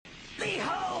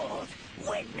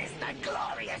Witness the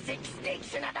glorious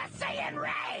extinction of the Saiyan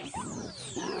race!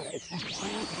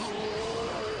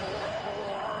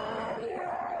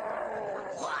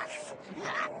 What's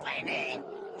happening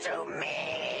to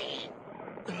me?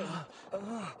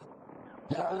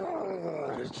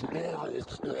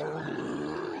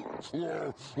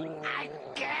 I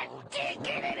can't take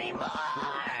it anymore!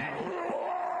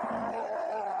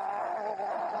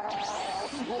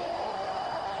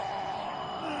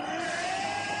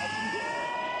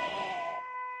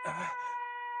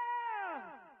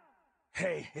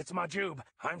 Hey, it's Majuub.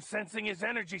 I'm sensing his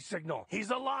energy signal.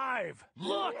 He's alive!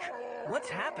 Look! What's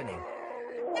happening?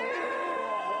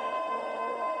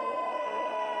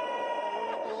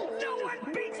 No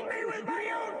one beats me with my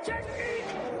own technique!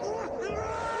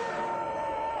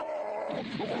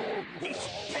 This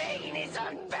pain is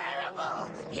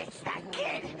unbearable. It's the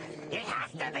kid. It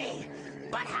has to be.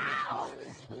 But how?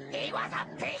 He was a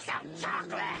piece of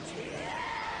chocolate!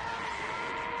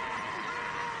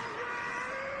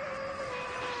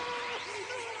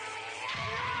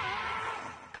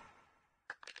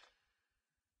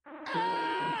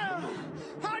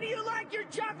 How do you like your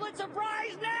chocolate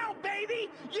surprise now, baby?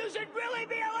 You should really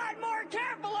be a lot more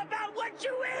careful about what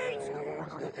you eat!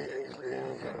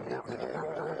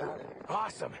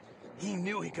 Awesome! He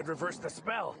knew he could reverse the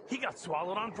spell. He got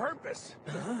swallowed on purpose.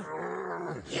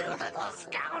 You little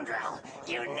scoundrel!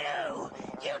 You knew!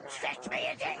 You tricked me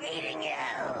into eating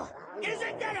you!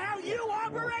 Isn't that how you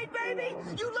operate, baby?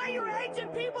 You lay your eggs in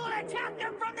people and attack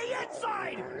them from the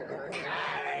inside!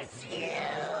 Curse you!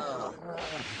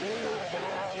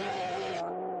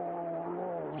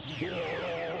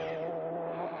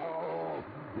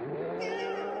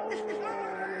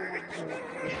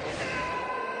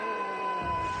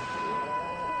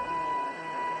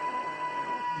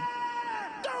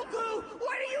 Goku,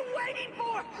 what are you waiting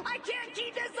for? I can't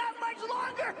keep this up much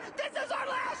longer! This is our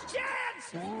last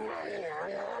chance!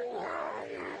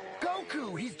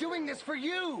 Goku, he's doing this for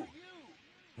you!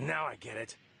 Now I get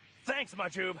it. Thanks,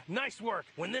 Majuub. Nice work.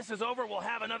 When this is over, we'll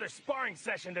have another sparring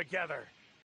session together.